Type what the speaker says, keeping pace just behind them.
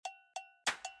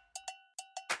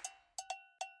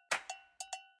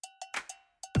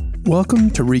Welcome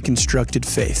to Reconstructed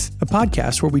Faith, a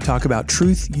podcast where we talk about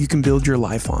truth you can build your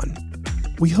life on.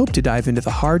 We hope to dive into the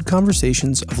hard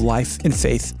conversations of life and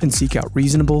faith and seek out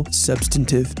reasonable,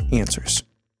 substantive answers.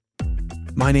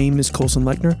 My name is Colson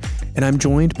Lechner, and I'm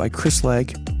joined by Chris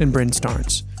Legg and Bryn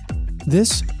Starnes.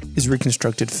 This is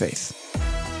Reconstructed Faith.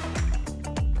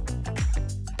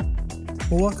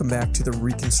 Well, welcome back to the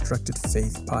Reconstructed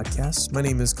Faith podcast. My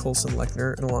name is Colson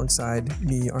Lechner, and alongside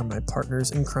me are my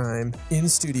partners in crime in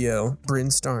studio, Bryn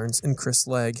Starnes and Chris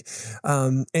Legg.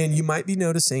 And you might be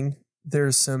noticing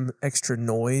there's some extra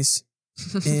noise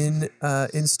in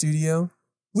studio.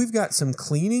 We've got some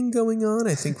cleaning going on.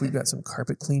 I think we've got some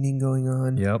carpet cleaning going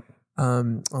on. Yep.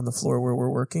 On the floor where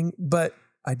we're working. But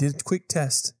I did a quick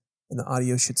test, and the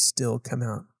audio should still come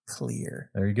out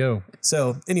clear. There you go.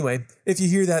 So anyway, if you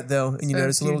hear that though, and you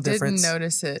notice a little difference. If you didn't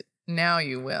notice it, now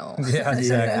you will. Yeah,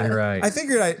 exactly right. I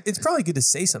figured it's probably good to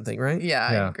say something, right? Yeah,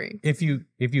 I agree. If you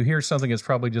hear something, it's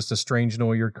probably just a strange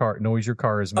noise your car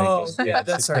is making. Oh, yeah,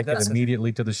 that's right. Take it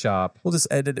immediately to the shop. We'll just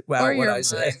edit it. Wow, what I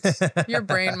say. Your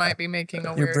brain might be making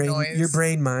a weird noise. Your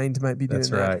brain mind might be doing that.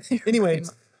 That's right. Anyway,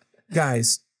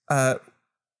 guys,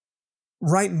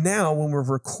 right now when we're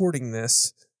recording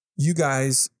this, you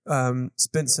guys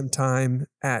spent some time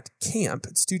at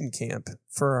student camp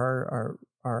for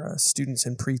our students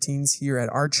and preteens here at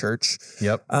our church.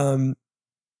 Yep.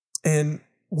 And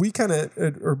we kind of,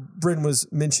 or Bryn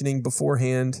was mentioning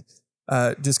beforehand,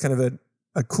 just kind of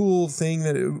a cool thing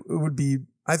that it would be,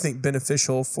 I think,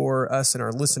 beneficial for us and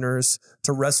our listeners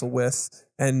to wrestle with.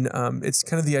 And it's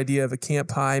kind of the idea of a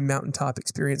camp high mountaintop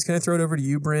experience. Can I throw it over to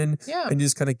you, Bryn? Yeah. And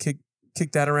just kind of kick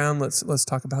that around. Let's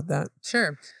talk about that.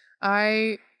 Sure.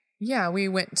 We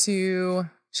went to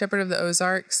Shepherd of the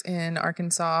Ozarks in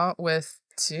Arkansas with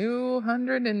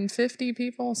 250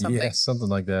 people, something. Yeah, something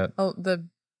like that. Oh, the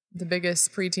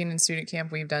biggest preteen and student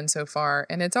camp we've done so far.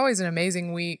 And it's always an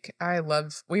amazing week.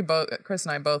 Chris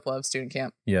and I both love student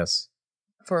camp. Yes.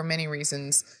 For many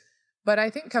reasons. But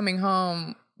I think coming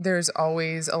home, there's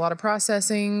always a lot of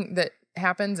processing that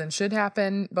happens and should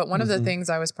happen. But one of the things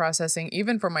I was processing,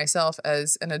 even for myself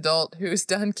as an adult who's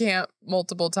done camp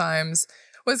multiple times,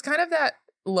 was kind of that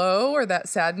low or that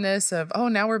sadness of, oh,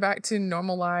 now we're back to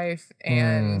normal life.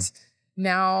 And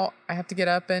now I have to get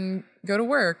up and go to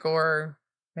work or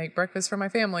make breakfast for my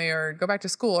family or go back to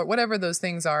school or whatever those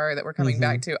things are that we're coming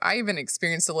back to. I even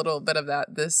experienced a little bit of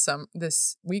that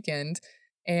this weekend.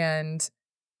 And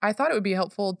I thought it would be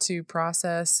helpful to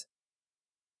process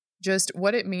just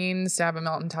what it means to have a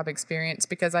mountaintop experience,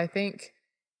 because I think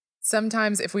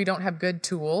sometimes if we don't have good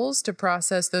tools to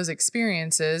process those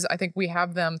experiences, I think we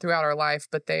have them throughout our life,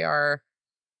 but they are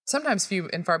sometimes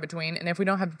few and far between. And if we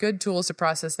don't have good tools to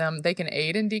process them, they can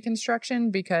aid in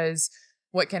deconstruction, because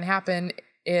what can happen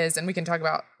is, and we can talk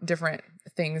about different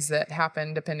things that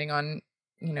happen depending on,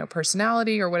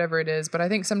 personality or whatever it is. But I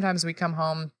think sometimes we come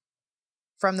home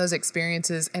from those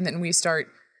experiences and then we start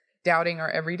doubting our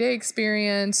everyday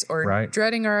experience or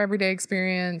dreading our everyday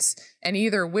experience, and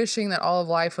either wishing that all of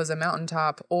life was a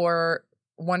mountaintop or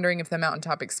wondering if the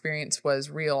mountaintop experience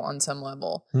was real on some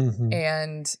level.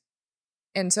 And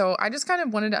so I just kind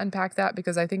of wanted to unpack that,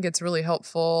 because I think it's really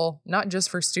helpful, not just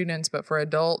for students, but for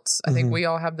adults. I think we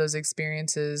all have those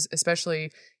experiences,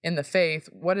 especially in the faith.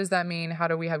 What does that mean? How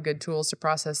do we have good tools to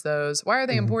process those? Why are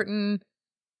they important?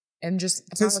 And just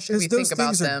how should we think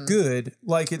about them? Those things are good.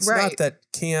 Like, it's not that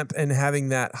camp and having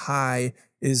that high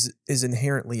is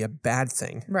inherently a bad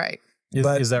thing. Right.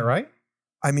 Is that right?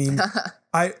 I mean,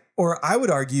 I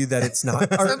would argue that it's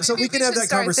not. So we can have that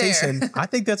conversation. I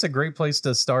think that's a great place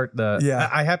to start.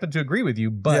 I happen to agree with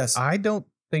you, but I don't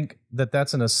think that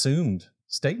that's an assumed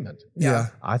statement. Yeah.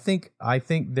 I think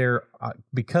there,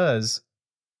 because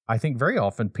I think very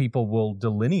often people will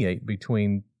delineate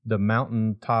between the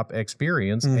mountaintop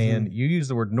experience, and you use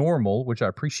the word normal, which I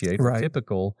appreciate, or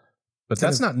typical, but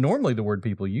that's not normally the word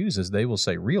people use. Is they will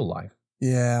say real life.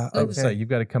 Yeah. They will say you've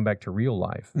got to come back to real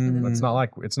life. It's not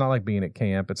like being at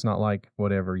camp. It's not like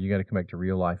whatever. You got to come back to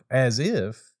real life, as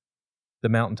if the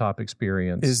mountaintop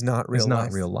experience is not real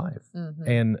life.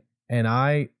 And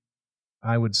I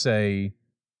would say,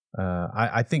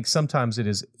 I think sometimes it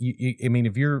is. I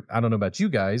mean, I don't know about you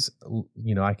guys.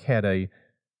 I had a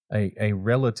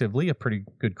pretty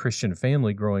good Christian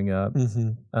family growing up,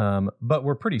 but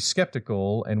we're pretty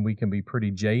skeptical and we can be pretty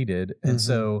jaded. And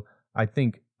so I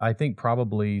think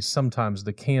probably sometimes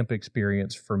the camp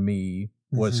experience for me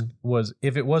was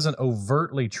if it wasn't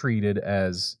overtly treated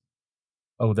as,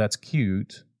 oh, that's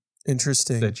cute,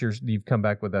 interesting, that you've come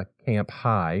back with a camp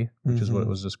high, which is what it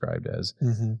was described as.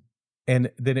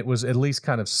 And then it was at least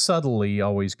kind of subtly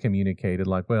always communicated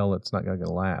like, well, it's not going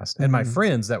to last. And my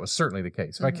friends, that was certainly the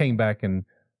case. If I came back and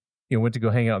went to go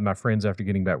hang out with my friends after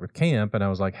getting back with camp, and I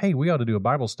was like, hey, we ought to do a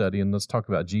Bible study and let's talk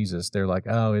about Jesus. They're like,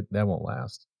 oh, that won't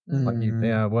last. Like, you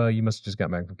must have just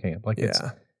got back from camp. Like,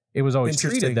 it was always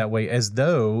treated that way, as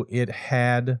though it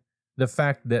had the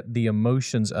fact that the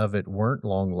emotions of it weren't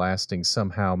long lasting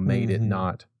somehow made it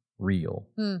not real.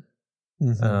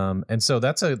 And so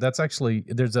that's actually,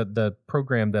 there's the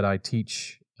program that I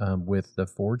teach with the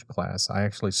Forge class. I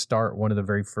actually start, one of the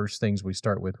very first things we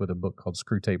start with a book called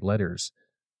Screwtape Letters,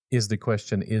 is the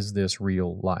question, is this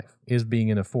real life? Is being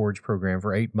in a Forge program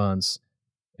for 8 months,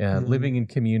 living in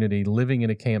community, living in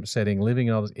a camp setting, living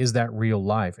in all this, is that real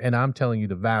life? And I'm telling you,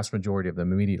 the vast majority of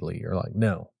them immediately are like,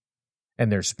 no.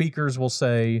 And their speakers will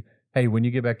say, hey, when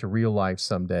you get back to real life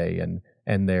someday, and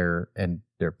their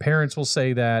parents will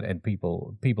say that, and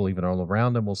people even all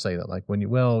around them will say that, like, when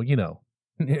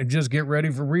just get ready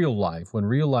for real life when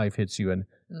real life hits you.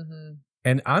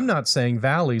 And I'm not saying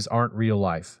valleys aren't real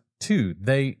life too.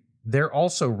 They're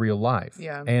also real life.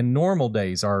 Yeah. And normal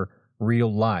days are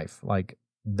real life. Like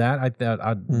that,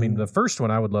 I mean, the first one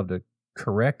I would love to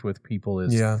correct with people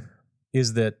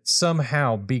is that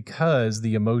somehow, because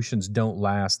the emotions don't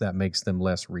last, that makes them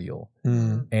less real.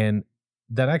 And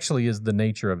that actually is the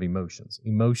nature of emotions.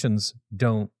 Emotions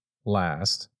don't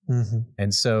last.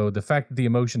 And so the fact that the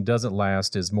emotion doesn't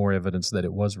last is more evidence that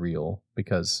it was real,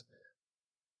 because,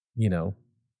 I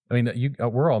mean,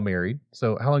 we're all married.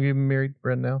 So how long have you been married,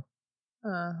 Brent, now?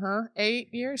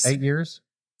 8 years. 8 years?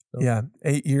 So,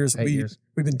 8 years. 8 years.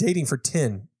 We've been dating for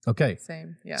 10. Okay.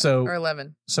 Same. Yeah. So, or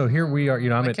 11. So here we are.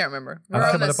 I can't remember.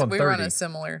 I'm coming up on 30. We were on a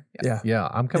similar. Yeah.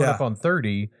 I'm coming up on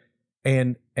 30.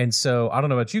 And so I don't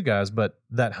know about you guys, but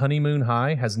that honeymoon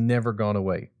high has never gone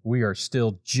away. We are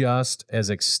still just as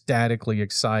ecstatically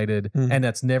excited, and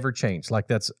that's never changed. Like,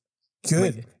 that's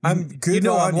good. I'm good.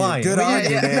 I'm lying. Good on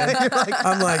you, man.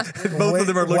 I'm like, both of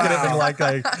them are looking at me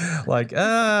like,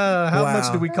 how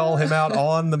much do we call him out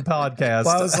on the podcast?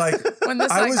 Well, I was like, when the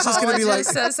psychologist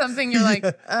says something, you're like,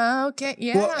 okay,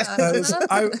 yeah.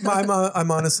 Well, I'm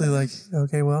honestly like,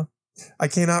 okay, well, I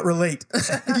cannot relate.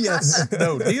 Yes.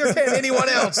 No, neither can anyone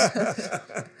else.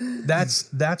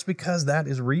 That's because that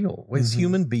is real. As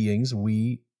human beings,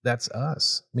 that's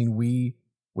us. I mean, we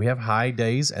have high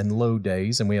days and low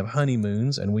days, and we have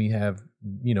honeymoons, and we have,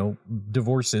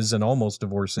 divorces and almost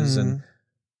divorces. And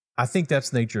I think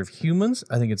that's the nature of humans.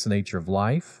 I think it's the nature of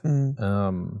life. Not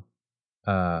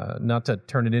to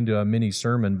turn it into a mini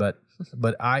sermon, but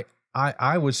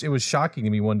it was shocking to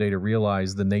me one day to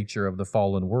realize the nature of the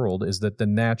fallen world is that the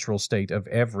natural state of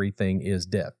everything is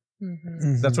death.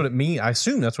 That's what it means. I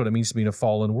assume that's what it means to be in a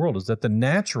fallen world, is that the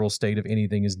natural state of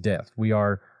anything is death.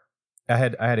 I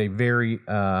had a very,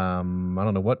 I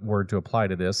don't know what word to apply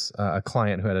to this, a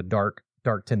client who had a dark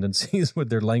tendencies with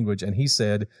their language. And he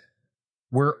said,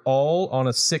 we're all on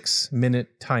a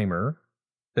 6-minute timer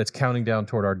that's counting down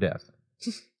toward our death.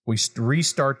 We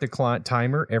restart the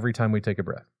timer every time we take a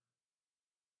breath.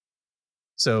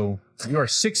 So you are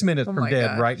 6 minutes from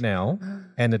dead right now,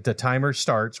 and the timer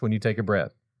starts when you take a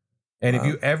breath. And if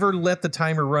you ever let the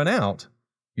timer run out,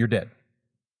 you're dead.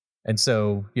 And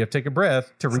so you have to take a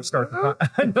breath to restart the timer.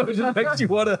 I know, it just makes you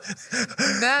want to,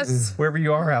 wherever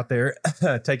you are out there,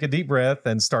 take a deep breath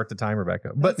and start the timer back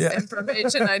up. But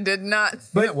information I did not.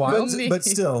 But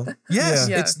still,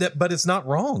 yes, but it's not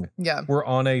wrong. Yeah, we're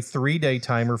on a 3-day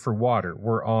timer for water.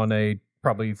 We're on a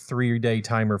probably 3-day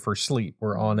timer for sleep.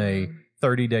 We're on a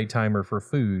 30-day timer for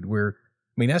food.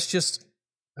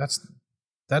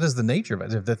 That is the nature of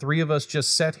it. If the three of us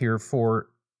just sat here for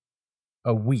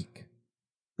a week,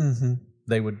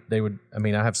 they would. I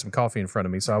have some coffee in front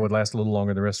of me, so I would last a little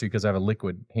longer than the rest of you because I have a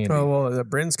liquid handy. Oh well,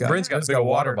 Bryn's got a big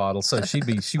water bottle, so she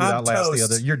would outlast the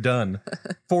other. You're done.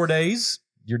 4 days,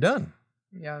 you're done.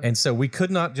 Yeah. And so we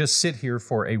could not just sit here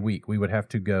for a week. We would have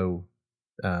to go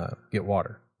get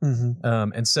water.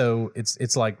 And so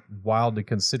it's like wild to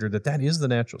consider that is the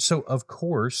natural. So of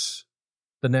course,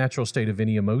 the natural state of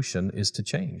any emotion is to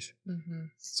change.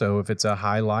 So if it's a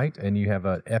highlight and you have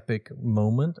an epic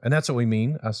moment, and that's what we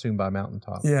mean, I assume, by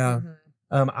Mountaintop. Yeah.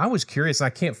 I was curious, and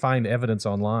I can't find evidence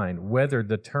online, whether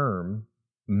the term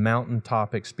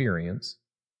Mountaintop experience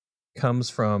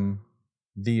comes from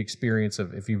the experience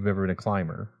of, if you've ever been a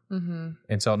climber. And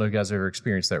so I don't know if you guys have ever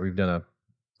experienced that. We've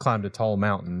climbed a tall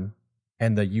mountain,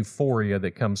 and the euphoria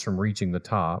that comes from reaching the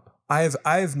top.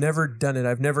 I've never done it.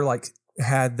 I've never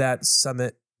had that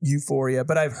summit euphoria,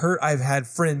 but I've had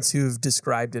friends who've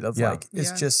described it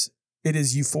it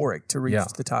is euphoric to reach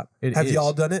the top. Have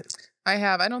y'all done it? I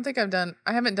have. I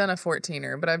haven't done a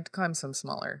 14er, but I've climbed some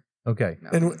smaller. Okay.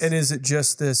 And is it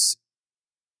just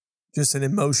an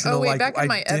emotional? Oh wait, like, back in I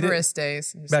my did Everest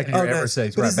days. I'm just Back in kidding. your Everest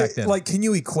days, But right is back it, then. like, can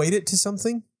you equate it to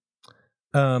something?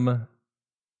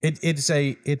 It's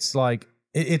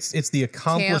the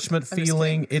accomplishment I'm just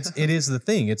feeling. kidding. It is the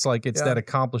thing. It's like that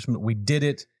accomplishment. We did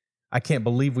it. I can't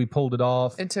believe we pulled it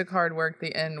off. It took hard work.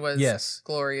 The end was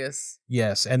glorious.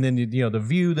 Yes. And then the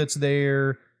view that's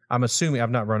there. I'm assuming, I've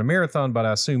not run a marathon, but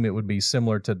I assume it would be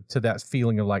similar to that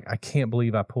feeling of like, I can't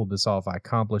believe I pulled this off. I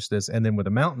accomplished this. And then with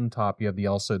a mountaintop, you have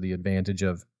also the advantage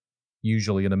of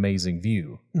usually an amazing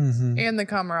view. Mm-hmm. And the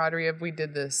camaraderie of we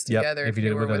did this together. If you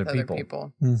did it with other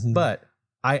people. Mm-hmm. But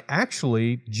I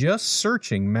actually, just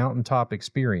searching mountaintop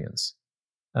experience,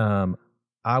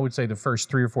 I would say the first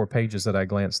 3 or 4 pages that I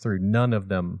glanced through, none of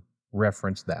them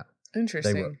referenced that.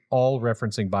 Interesting. They were all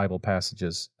referencing Bible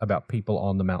passages about people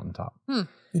on the mountaintop.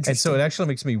 Interesting. And so it actually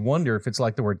makes me wonder if it's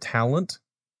like the word talent.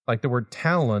 Like the word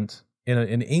talent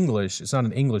in English, it's not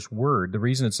an English word. The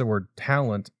reason it's the word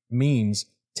talent means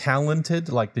talented,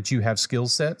 like that you have skill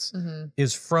sets,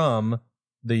 is from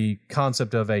the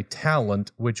concept of a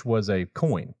talent, which was a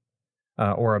coin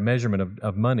or a measurement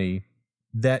of money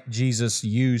that Jesus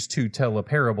used to tell a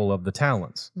parable of the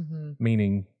talents,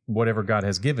 meaning whatever God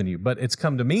has given you. But it's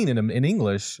come to mean in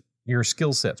English, your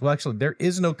skill sets. Well, actually, there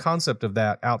is no concept of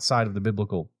that outside of the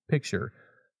biblical picture.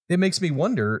 It makes me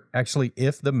wonder, actually,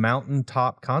 if the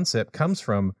mountaintop concept comes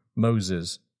from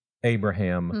Moses,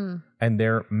 Abraham, and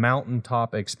their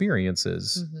mountaintop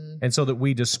experiences. And so that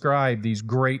we describe these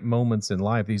great moments in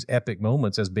life, these epic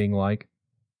moments, as being like,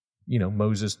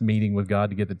 Moses meeting with God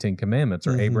to get the 10 Commandments,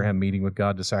 or Abraham meeting with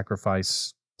God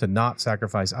to not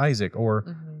sacrifice Isaac,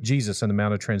 or Jesus in the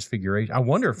Mount of Transfiguration. I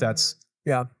wonder if that's,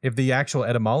 if the actual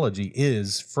etymology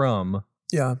is from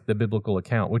the biblical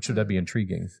account, which would that be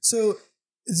intriguing? So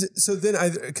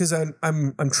then because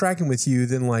I'm tracking with you,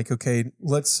 then like, okay,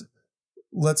 let's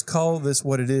call this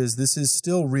what it is. This is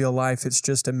still real life. It's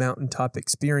just a mountaintop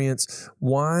experience.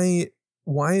 Why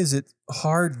is it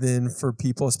hard then for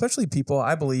people, especially people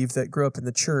I believe that grew up in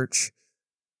the church,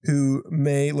 who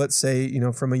may, let's say,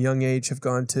 from a young age have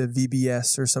gone to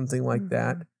VBS or something like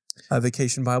that, a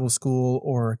vacation Bible school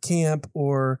or camp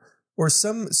or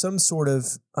some sort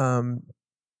of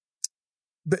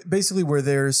basically where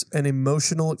there's an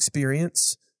emotional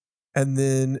experience and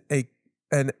then a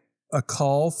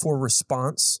call for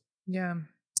response. Yeah.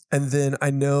 And then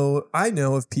I know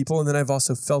of people, and then I've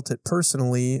also felt it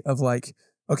personally of like,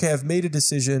 okay, I've made a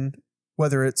decision,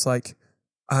 whether it's like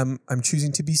I'm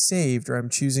choosing to be saved, or I'm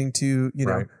choosing to,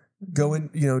 go in,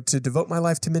 to devote my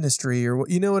life to ministry, or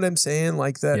you know what I'm saying?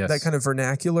 Like that kind of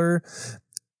vernacular.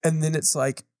 And then it's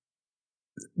like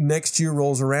next year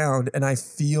rolls around and I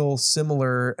feel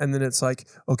similar. And then it's like,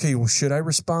 okay, well, should I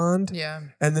respond? Yeah.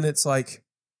 And then it's like,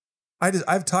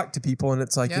 I've talked to people and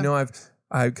it's like,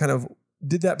 I kind of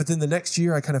did that, but then the next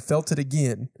year I kind of felt it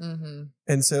again.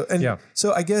 And so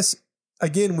I guess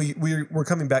again, we're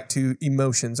coming back to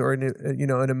emotions or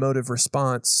an emotive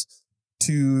response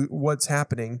to what's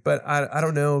happening, but I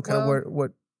don't know kind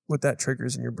of what that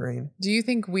triggers in your brain. Do you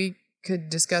think we could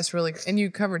discuss and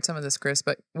you covered some of this, Chris,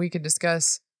 but we could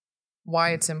discuss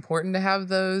why it's important to have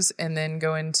those and then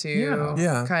go into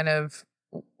kind of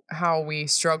how we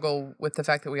struggle with the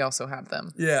fact that we also have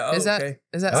them. Yeah. Is that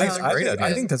sound great idea?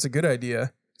 I think that's a good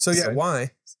idea. So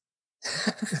why?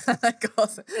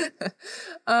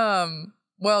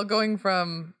 Well, going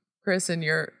from Chris and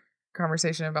your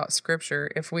conversation about scripture,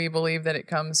 if we believe that it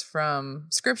comes from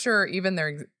scripture, or even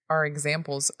there are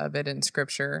examples of it in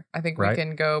scripture, I think we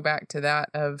can go back to that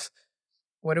of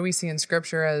what do we see in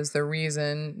scripture as the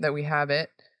reason that we have it.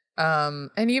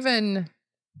 And even,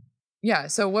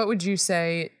 so what would you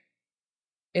say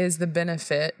is the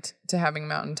benefit to having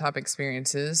mountaintop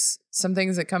experiences? Some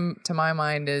things that come to my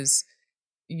mind is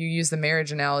you use the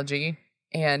marriage analogy,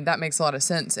 and that makes a lot of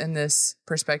sense in this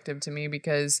perspective to me,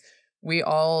 because we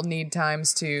all need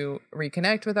times to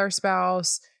reconnect with our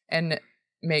spouse and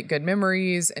make good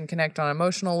memories and connect on an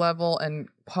emotional level and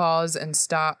pause and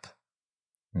stop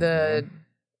the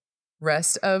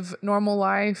rest of normal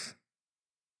life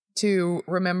to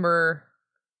remember,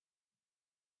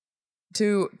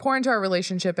 to pour into our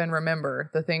relationship and remember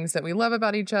the things that we love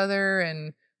about each other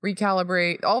and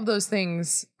recalibrate. All of those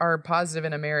things are positive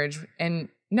in a marriage. And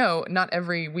no, not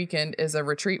every weekend is a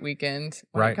retreat weekend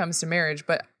when it comes to marriage,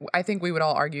 but I think we would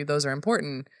all argue those are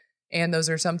important. And those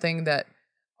are something that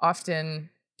often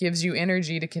gives you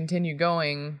energy to continue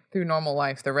going through normal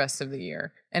life the rest of the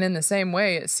year. And in the same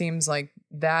way, it seems like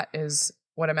that is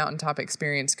what a mountaintop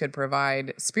experience could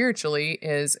provide spiritually.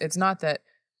 Is it's not that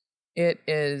it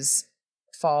is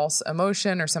false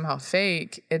emotion or somehow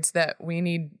fake. It's that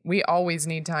we always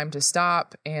need time to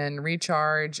stop and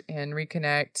recharge and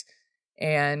reconnect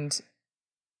and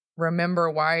remember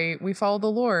why we follow the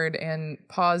Lord and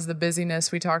pause the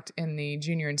busyness. We talked in the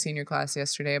junior and senior class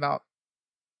yesterday about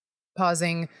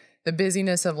pausing the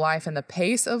busyness of life and the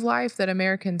pace of life that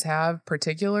Americans have,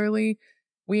 particularly.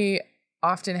 We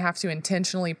often have to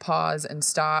intentionally pause and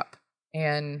stop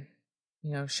and,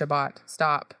 Shabbat,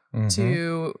 stop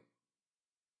to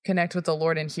connect with the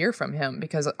Lord and hear from him,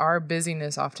 because our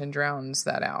busyness often drowns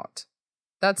that out.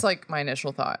 That's like my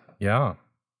initial thought. Yeah.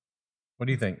 What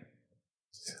do you think?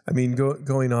 I mean,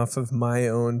 going off of my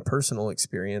own personal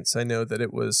experience, I know that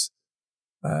it was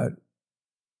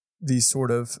these sort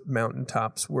of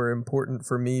mountaintops were important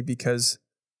for me because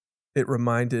it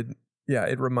reminded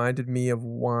me of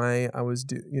why I was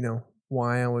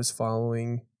why I was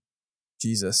following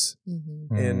Jesus,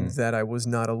 and that I was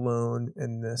not alone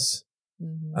in this.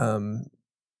 And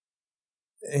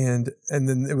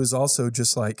then it was also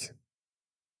just like,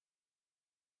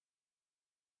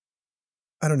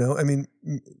 I don't know. I mean,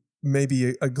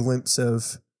 maybe a glimpse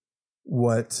of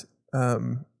what,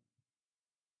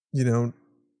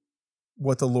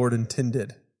 what the Lord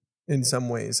intended in some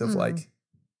ways of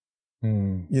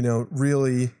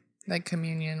really like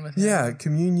communion with him. Yeah,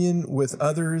 communion with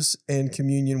others and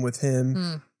communion with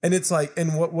him. And it's like,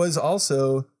 and what was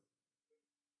also,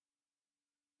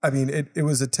 I mean, it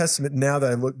was a testament now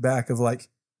that I look back of like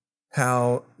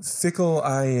how fickle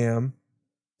I am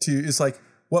to, it's like,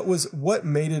 what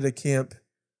made it a camp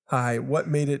high? What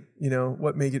made it,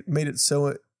 made it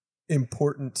so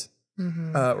important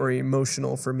or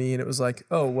emotional for me? And it was like,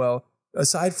 oh, well,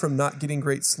 aside from not getting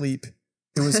great sleep,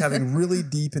 it was having really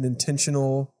deep and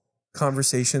intentional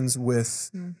conversations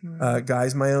with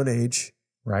guys my own age.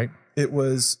 Right. It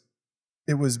was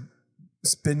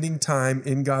spending time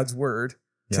in God's word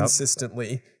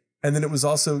consistently. And then it was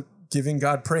also giving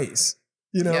God praise,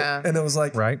 and it was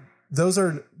like, right.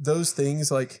 Those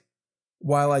things, like,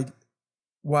 while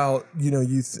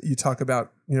you talk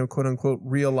about, quote unquote,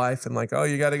 real life and like, oh,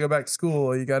 you got to go back to school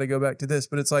or you got to go back to this.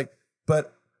 But it's like,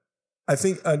 but I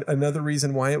think another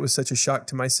reason why it was such a shock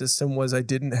to my system was I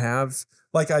didn't have,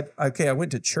 like, I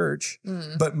went to church,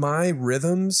 but my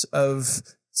rhythms of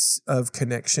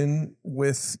connection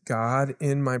with God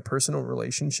in my personal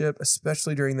relationship,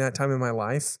 especially during that time in my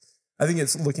life, I think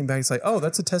it's looking back, it's like, oh,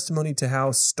 that's a testimony to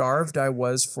how starved I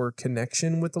was for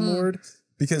connection with the Lord.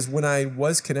 Because when I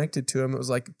was connected to him, it was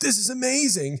like, this is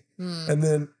amazing. And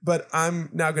then, but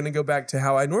I'm now going to go back to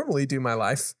how I normally do my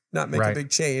life, not make a big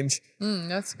change.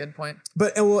 That's a good point.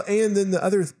 But, and then the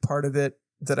other part of it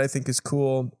that I think is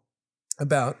cool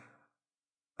about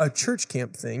a church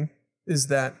camp thing is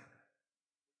that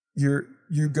you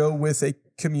go with a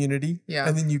community,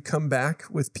 and then you come back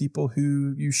with people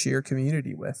who you share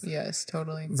community with. Yes,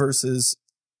 totally. Versus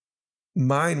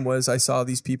mine was, I saw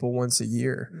these people once a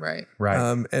year. Right.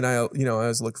 And I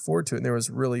always look forward to it, and there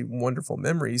was really wonderful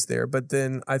memories there. But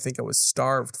then I think I was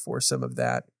starved for some of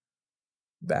that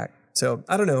back. So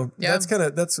I don't know. Yeah.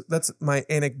 That's my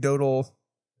anecdotal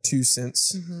 2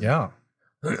 cents. Yeah.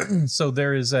 So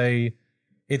there is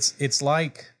it's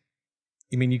like,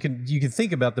 I mean, you can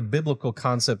think about the biblical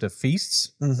concept of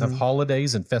feasts, of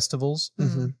holidays and festivals.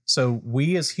 So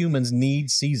we as humans need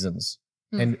seasons,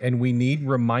 and we need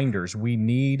reminders.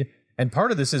 And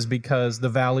part of this is because the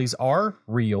valleys are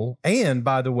real. And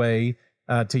by the way,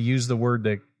 to use the word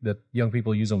that young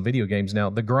people use on video games now,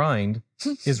 the grind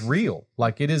is real.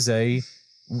 Like, it is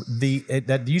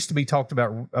that used to be talked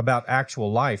about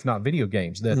actual life, not video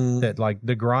games, that like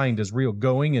the grind is real,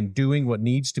 going and doing what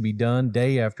needs to be done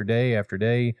day after day after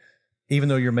day, even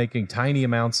though you're making tiny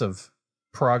amounts of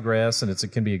progress, and it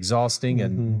can be exhausting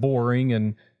and boring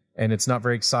and it's not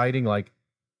very exciting. Like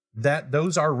that,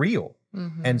 those are real.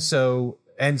 And so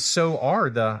are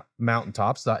the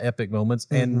mountaintops, the epic moments.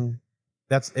 And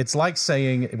it's like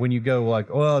saying, when you go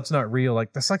like, well, it's not real.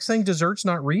 Like, that's like saying dessert's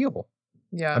not real.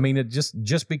 Yeah. I mean, it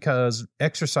just because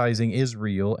exercising is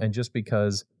real, and just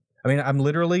because, I mean, I'm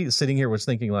literally sitting here was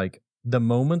thinking, like, the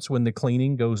moments when the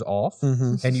cleaning goes off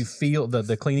and you feel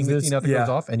the cleaning goes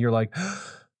off, and you're like,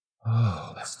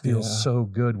 oh, that feels so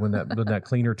good when that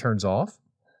cleaner turns off.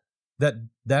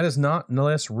 That is not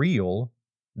less real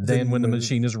than when the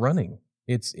machine is running.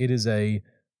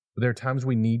 There are times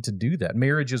we need to do that.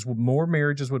 More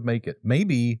marriages would make it.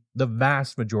 Maybe the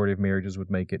vast majority of marriages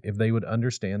would make it if they would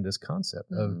understand this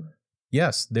concept of,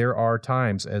 yes, there are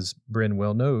times, as Bryn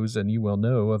well knows, and you well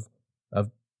know, of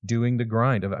doing the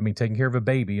grind. Taking care of a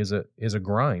baby is a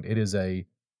grind. It is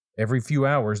every few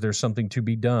hours there's something to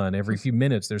be done. Every few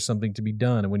minutes there's something to be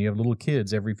done. And when you have little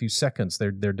kids, every few seconds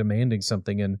they're demanding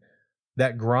something, and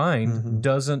that grind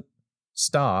doesn't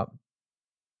stop.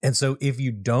 And so if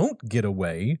you don't get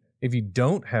away, if you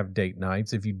don't have date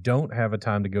nights, if you don't have a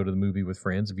time to go to the movie with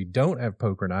friends, if you don't have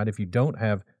poker night, if you don't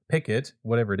have picket,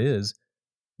 whatever it is,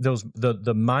 those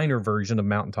the minor version of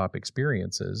mountaintop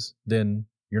experiences, then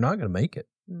you're not going to make it.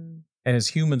 And as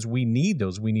humans, we need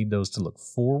those. We need those to look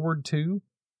forward to.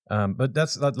 But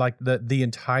that's like the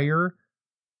entire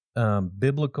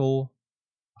biblical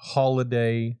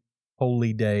holiday,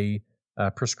 holy day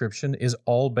prescription is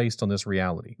all based on this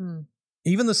reality.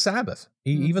 Even the Sabbath,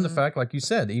 even the fact, like you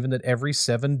said, even that every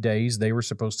 7 days they were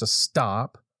supposed to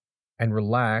stop and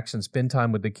relax and spend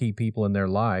time with the key people in their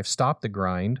life, stop the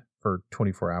grind for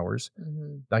 24 hours.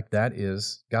 Like that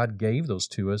is, God gave those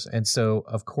to us. And so,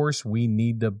 of course, we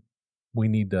need the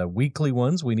weekly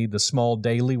ones. We need the small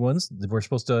daily ones. We're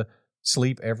supposed to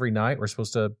sleep every night. We're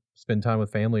supposed to spend time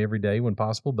with family every day when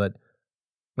possible. But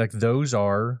like those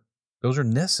are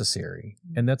necessary.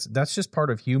 And that's just part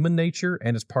of human nature,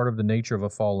 and it's part of the nature of a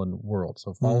fallen world.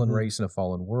 So fallen race and a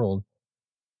fallen world.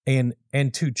 And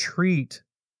to treat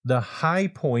the high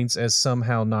points as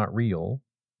somehow not real,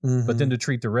 but then to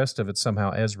treat the rest of it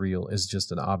somehow as real is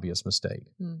just an obvious mistake.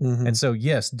 And so,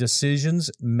 yes,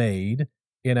 decisions made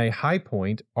in a high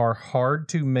point are hard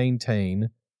to maintain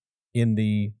in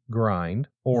the grind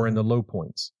or in the low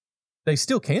points. They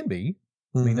still can be.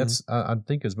 I mean, that's, I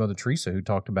think it was Mother Teresa who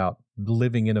talked about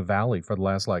living in a valley for the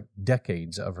last like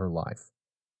decades of her life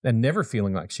and never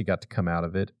feeling like she got to come out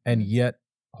of it, and yet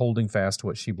holding fast to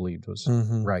what she believed was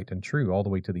right and true all the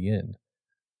way to the end.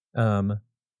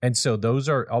 And so those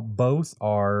are both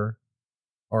are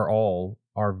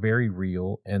very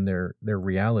real, and they're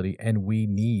reality, and we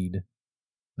need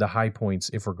the high points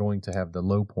if we're going to have the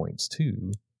low points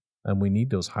too. And we need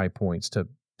those high points to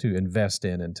invest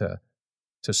in and to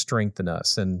strengthen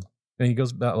us. And he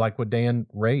goes about like what Dan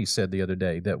Ray said the other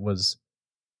day that was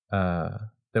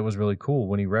really cool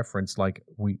when he referenced like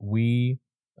we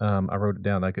I wrote it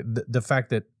down, like the fact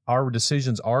that our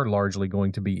decisions are largely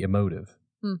going to be emotive.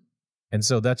 And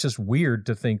so that's just weird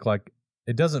to think, like,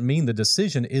 it doesn't mean the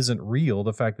decision isn't real.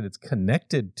 The fact that it's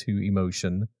connected to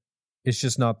emotion, it's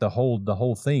just not the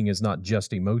whole thing is not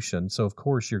just emotion. So of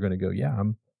course you're going to go, yeah,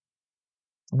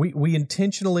 we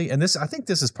intentionally, and this, I think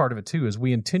this is part of it too, is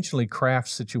we intentionally craft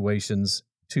situations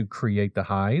to create the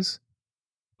highs,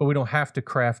 but we don't have to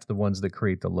craft the ones that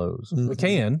create the lows. We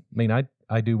can. I mean,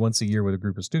 I do once a year with a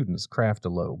group of students, craft a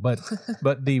low, but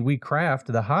we craft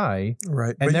the high,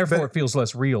 right? And therefore it feels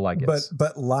less real, I guess.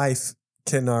 But life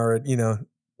can already,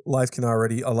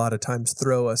 a lot of times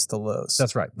throw us the lows.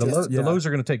 That's right. The lows are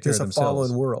going to take care of themselves. It's a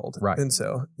fallen world, right? And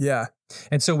so, yeah.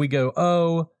 And so we go,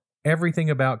 oh, everything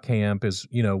about camp is,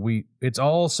 it's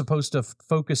all supposed to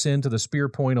focus into the spear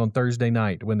point on Thursday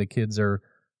night when the kids are,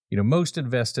 most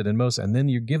invested and then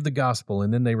you give the gospel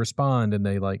and then they respond and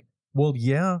they like, well,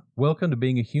 yeah, welcome to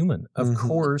being a human. Of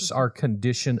course, our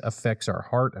condition affects our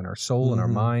heart and our soul and our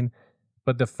mind.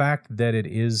 But the fact that it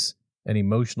is an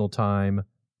emotional time,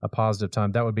 a positive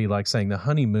time, that would be like saying the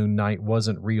honeymoon night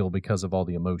wasn't real because of all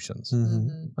the emotions.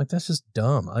 Like, that's just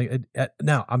dumb.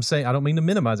 Now, I'm saying, I don't mean to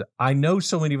minimize it. I know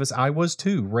so many of us, I was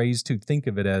too, raised to think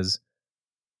of it as,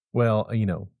 well,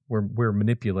 we're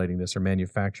manipulating this or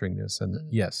manufacturing this.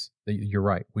 And yes, you're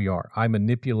right, we are. I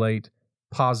manipulate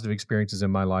positive experiences in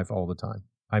my life all the time.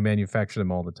 I manufacture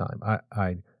them all the time.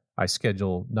 I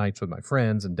schedule nights with my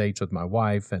friends and dates with my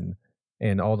wife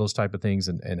and all those type of things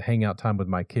and hang out time with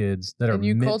my kids that are meant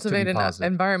to be positive. And you cultivate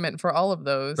an environment for all of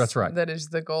those. That's right. That is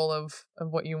the goal of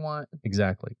what you want.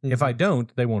 Exactly. If I don't,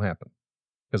 they won't happen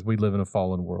because we live in a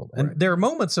fallen world. And there are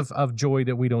moments of joy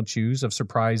that we don't choose, of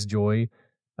surprise joy.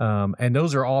 And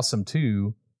those are awesome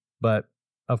too. But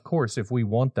of course, if we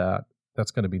want that,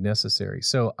 that's going to be necessary.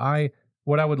 So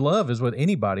what I would love is what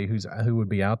anybody who would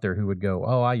be out there who would go,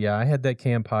 oh, I had that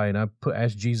camp high and I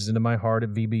asked Jesus into my heart at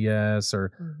VBS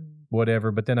or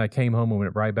whatever, but then I came home and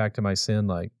went right back to my sin.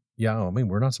 Like,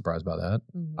 we're not surprised by that.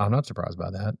 I'm not surprised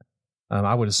by that.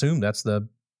 I would assume that's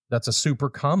a super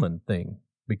common thing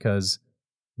because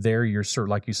there you're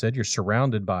like you said, you're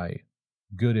surrounded by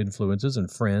good influences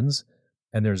and friends,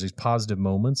 and there's these positive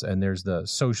moments, and there's the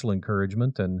social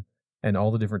encouragement and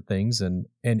all the different things. And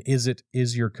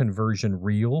is your conversion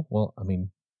real? Well, I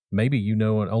mean, maybe and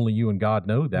only you and God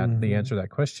know that the answer to that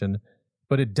question,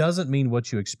 but it doesn't mean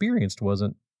what you experienced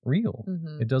wasn't real.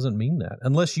 It doesn't mean that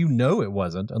unless it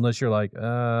wasn't, unless you're like,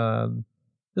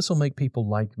 this will make people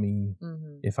like me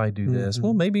if I do this.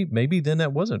 Well, maybe then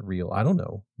that wasn't real. I don't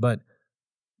know. But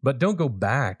don't go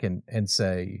back and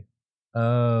say,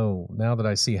 oh, now that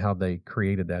I see how they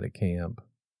created that at camp,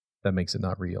 that makes it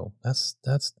not real. That's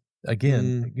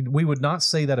again, we would not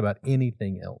say that about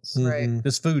anything else. Right.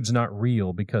 This food's not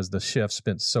real because the chef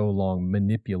spent so long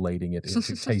manipulating it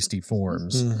into tasty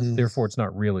forms. Therefore, it's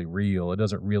not really real. It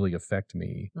doesn't really affect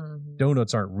me.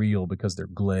 Donuts aren't real because they're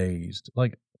glazed.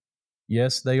 Like,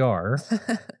 yes, they are.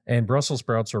 And Brussels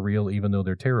sprouts are real even though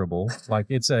they're terrible. Like,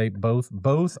 it's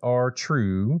both are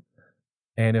true.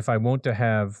 And if I want to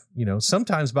have,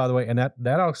 sometimes, by the way, and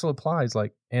that also applies,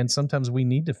 and sometimes we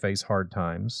need to face hard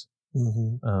times.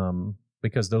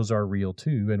 Because those are real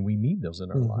too, and we need those in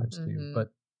our lives too. But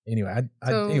anyway,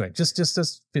 just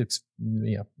fix.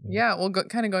 Yeah. Well,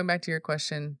 kind of going back to your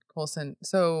question, Colson.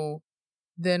 So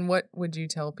then, what would you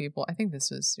tell people? I think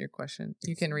this was your question.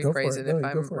 You can rephrase it if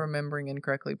I'm remembering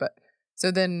incorrectly. But so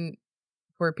then,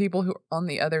 for people who are on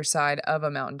the other side of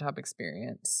a mountaintop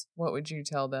experience, what would you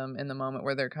tell them in the moment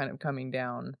where they're kind of coming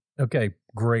down? Okay,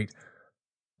 great.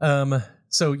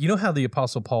 So you know how the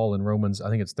Apostle Paul in Romans, I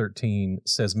think it's 13,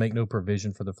 says, make no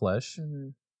provision for the flesh?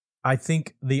 I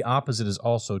think the opposite is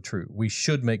also true. We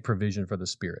should make provision for the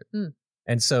spirit.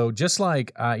 And so just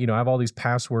like, I have all these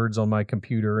passwords on my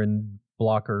computer and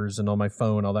blockers and on my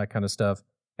phone, all that kind of stuff.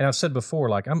 And I've said before,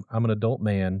 like, I'm an adult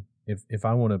man. If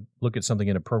I want to look at something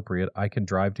inappropriate, I can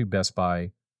drive to Best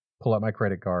Buy, pull out my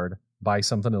credit card, buy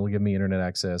something that will give me internet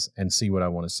access, and see what I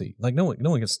want to see. Like, no one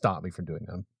can stop me from doing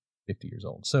that. I'm 50 years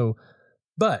old. So,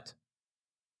 but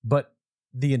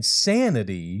the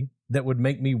insanity that would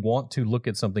make me want to look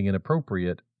at something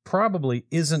inappropriate probably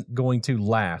isn't going to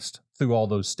last through all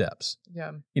those steps.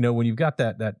 Yeah. When you've got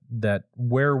that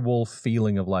werewolf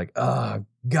feeling of like, I've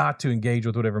got to engage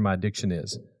with whatever my addiction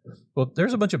is. Well,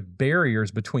 there's a bunch of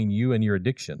barriers between you and your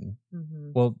addiction.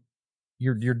 Well,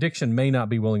 your addiction may not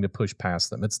be willing to push past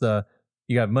them. It's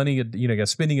you got money, you got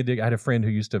spending addiction. I had a friend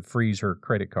who used to freeze her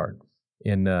credit card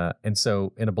in a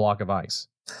block of ice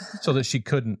so that she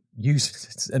couldn't use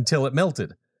it until it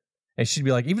melted. And she'd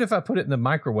be like, even if I put it in the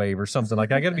microwave or something,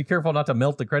 like, I got to be careful not to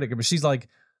melt the credit card. But she's like,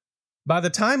 by the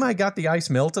time I got the ice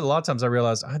melted, a lot of times I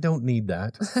realized I don't need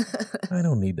that. I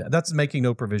don't need that. That's making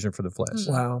no provision for the flesh.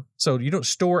 Wow. So you don't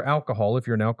store alcohol if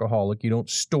you're an alcoholic. You don't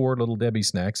store Little Debbie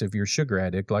snacks if you're a sugar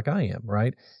addict like I am,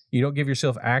 right? You don't give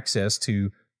yourself access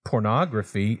to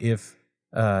pornography if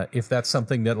that's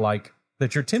something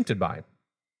that you're tempted by,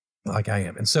 like I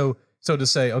am. And so to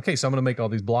say, okay, so I'm going to make all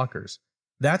these blockers,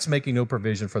 that's making no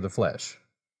provision for the flesh.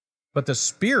 But the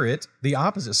spirit, the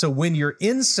opposite. So when you're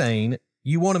insane,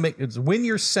 when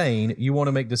you're sane, you want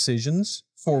to make decisions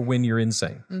for when you're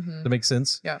insane. Does that make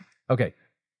sense? Yeah. Okay.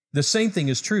 The same thing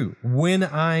is true. When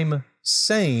I'm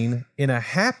sane in a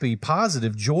happy,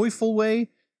 positive, joyful way,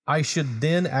 I should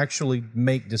then actually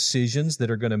make decisions that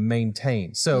are going to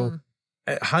maintain. So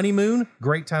honeymoon,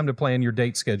 great time to plan your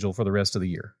date schedule for the rest of the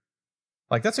year.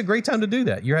 Like, that's a great time to do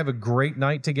that. You have a great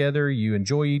night together. You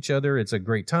enjoy each other. It's a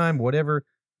great time, whatever.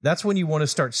 That's when you want to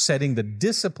start setting the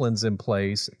disciplines in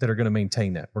place that are going to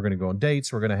maintain that. We're going to go on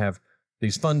dates. We're going to have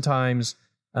these fun times.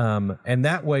 And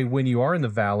that way, when you are in the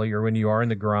valley or when you are in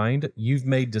the grind, you've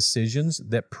made decisions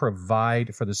that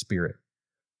provide for the spirit.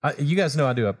 You guys know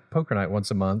I do a poker night once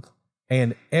a month.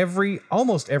 And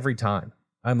almost every time,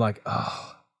 I'm like,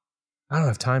 I don't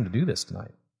have time to do this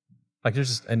tonight. Like,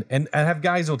 there's just, and I have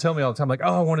guys who'll tell me all the time, like,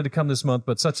 I wanted to come this month,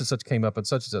 but such and such came up and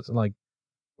such and such. And like,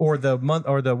 or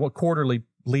the quarterly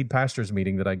lead pastors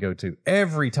meeting that I go to,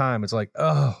 every time it's like,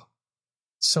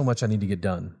 so much I need to get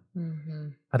done.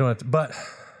 I don't have to, but,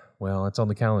 well, it's on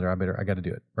the calendar. I got to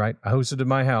do it, right? I hosted at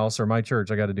my house or my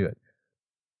church. I got to do it.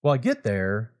 Well, I get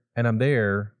there and I'm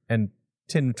there, and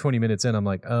 10, 20 minutes in, I'm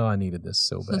like, I needed this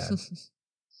so bad.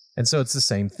 And so it's the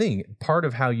same thing. Part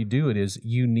of how you do it is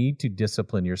you need to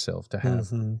discipline yourself to have.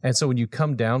 And so when you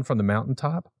come down from the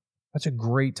mountaintop, that's a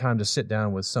great time to sit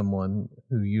down with someone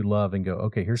who you love and go,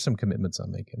 okay, here's some commitments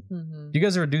I'm making. Do you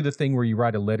guys ever do the thing where you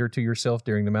write a letter to yourself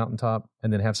during the mountaintop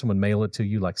and then have someone mail it to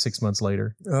you like 6 months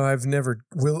later? Oh, I've never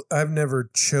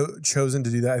chosen to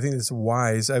do that. I think it's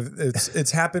wise.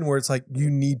 It's happened where it's like, you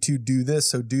need to do this,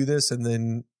 so do this, and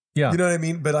then you know what I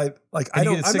mean. But I'm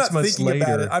not thinking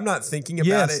about it. I'm not thinking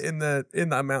about it in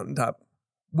the mountaintop.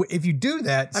 If you do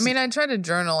that, I mean, I try to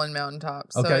journal in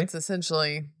Mountaintop, so it's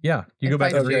essentially you go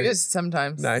back to it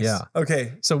sometimes. Nice. Yeah.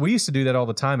 Okay. So we used to do that all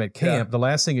the time at camp. Yeah. The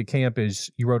last thing at camp is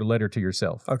you wrote a letter to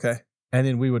yourself. Okay. And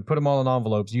then we would put them all in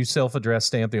envelopes. You self-addressed,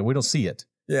 stamp it. We don't see it.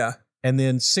 Yeah. And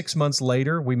then 6 months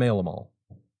later, we mail them all.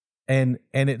 And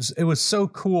it was so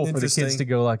cool for the kids to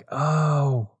go like,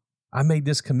 I made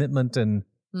this commitment and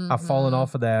I've fallen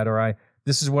off of that, or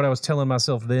this is what I was telling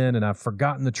myself then, and I've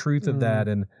forgotten the truth of that.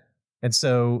 And And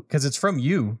so, because it's from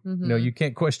you, you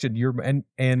can't question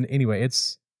and anyway,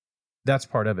 that's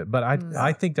part of it. But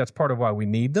I think that's part of why we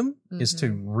need them is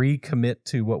to recommit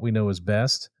to what we know is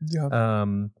best. Yeah.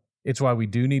 It's why we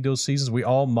do need those seasons. We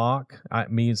all mock,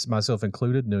 me myself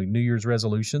included, New Year's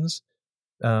resolutions.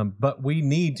 But we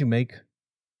need to make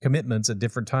commitments at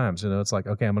different times. It's like,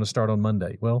 okay, I'm going to start on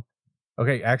Monday. Well,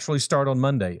 okay, actually start on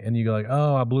Monday. And you go like,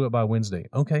 oh, I blew it by Wednesday.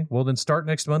 Okay, well then start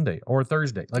next Monday or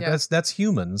Thursday. Like that's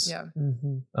humans. Yeah.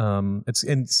 It's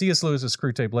in C.S. Lewis's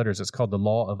Screwtape Letters. It's called the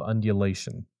law of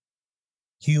undulation.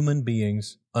 Human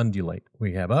beings undulate.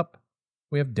 We have up,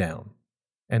 we have down.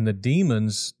 And the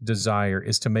demon's desire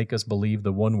is to make us believe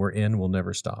the one we're in will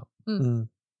never stop. And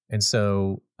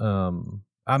so,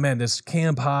 this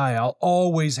camp high, I'll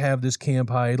always have this camp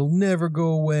high. It'll never go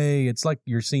away. It's like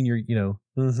your senior,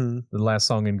 the last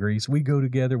song in Greece. We go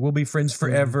together. We'll be friends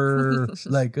forever.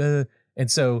 And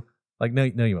so like, no,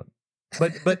 you won't.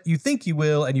 But you think you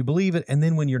will and you believe it. And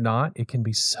then when you're not, it can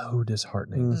be so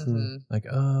disheartening. Like,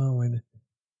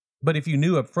 but if you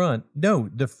knew up front, no,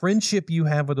 the friendship you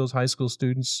have with those high school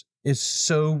students is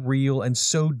so real and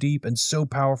so deep and so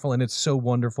powerful and it's so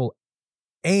wonderful.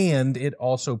 And it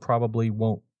also probably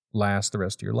won't last the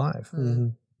rest of your life.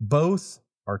 Both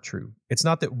are true. It's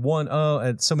not that one,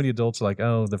 and so many adults are like,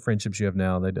 the friendships you have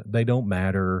now, they don't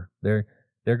matter. They're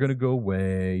going to go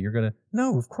away.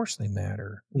 No, of course they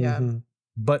matter. Yeah.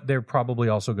 But they're probably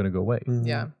also going to go away.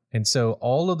 Yeah. And so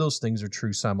all of those things are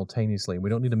true simultaneously. We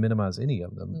don't need to minimize any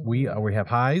of them. We have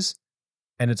highs,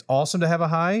 and it's awesome to have a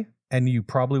high, and you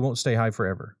probably won't stay high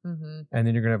forever. And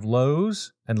then you're going to have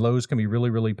lows, and lows can be really,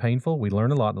 really painful. We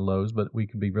learn a lot in the lows, but we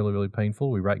can be really, really painful.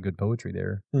 We write good poetry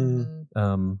there.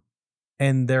 And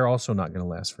they're also not going to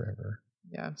last forever.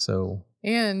 Yeah. So.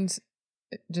 And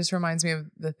it just reminds me of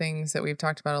the things that we've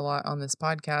talked about a lot on this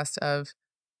podcast of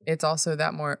it's also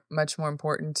much more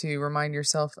important to remind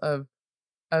yourself of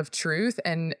truth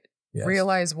and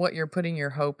realize what you're putting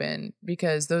your hope in,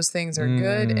 because those things are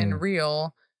good and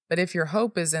real. But if your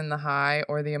hope is in the high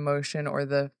or the emotion or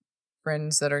the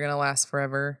friends that are going to last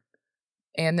forever,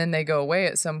 and then they go away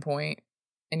at some point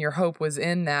and your hope was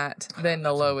in that, then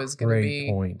the low is going to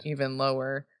be even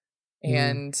lower.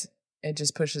 And it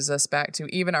just pushes us back to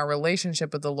even our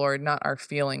relationship with the Lord, not our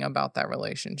feeling about that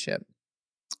relationship.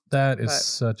 That is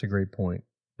such a great point.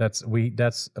 That's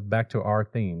back to our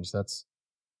themes.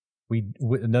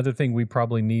 Another thing we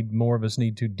probably more of us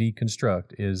need to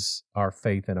deconstruct is our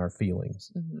faith and our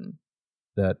feelings.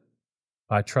 That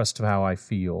I trust how I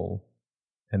feel,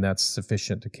 and that's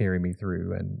sufficient to carry me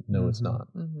through. And no, it's not.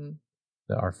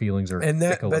 That our feelings are fickle and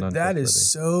untrustworthy. But that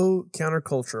is so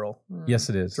countercultural. Yes,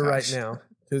 it is. To right now,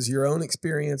 because your own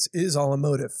experience is all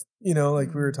emotive.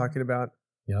 Like we were talking about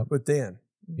with Dan.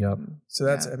 Yep. So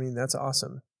that's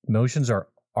awesome. Emotions are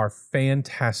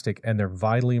fantastic, and they're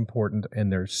vitally important,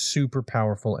 and they're super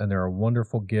powerful, and they're a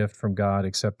wonderful gift from God,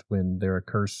 except when they're a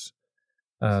curse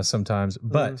sometimes.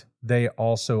 But they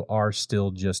also are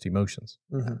still just emotions.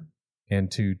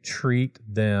 And to treat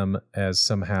them as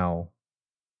somehow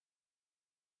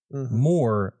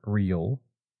more real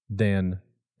than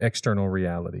external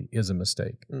reality is a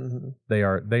mistake. They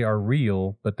are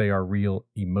real, but they are real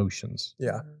emotions.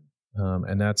 Yeah.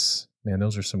 And those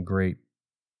are some great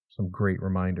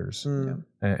reminders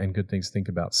and good things to think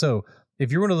about. So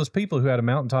if you're one of those people who had a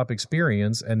mountaintop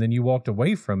experience and then you walked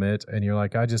away from it and you're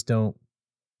like,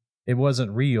 it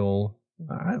wasn't real,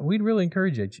 we'd really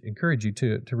encourage you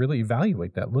to really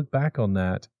evaluate that, look back on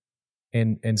that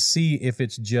and see if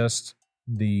it's just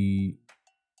the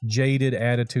jaded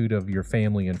attitude of your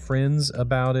family and friends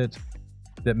about it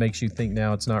that makes you think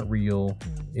now it's not real.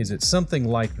 Is it something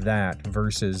like that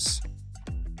versus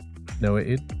no,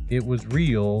 it was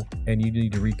real, and you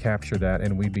need to recapture that,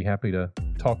 and we'd be happy to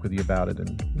talk with you about it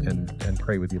and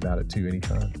pray with you about it too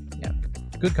anytime. Yeah.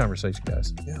 Good conversation,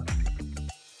 guys. Yeah.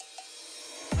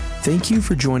 Thank you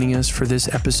for joining us for this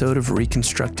episode of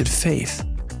Reconstructed Faith.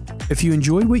 If you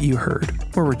enjoyed what you heard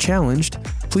or were challenged,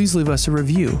 please leave us a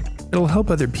review. It'll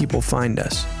help other people find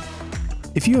us.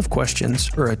 If you have questions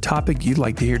or a topic you'd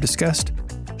like to hear discussed,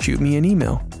 shoot me an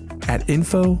email at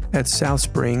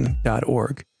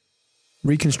info@southspring.org.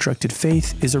 Reconstructed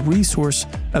Faith is a resource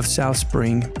of South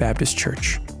Spring Baptist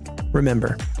Church.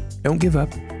 Remember, don't give up,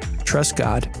 trust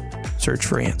God, search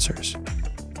for answers.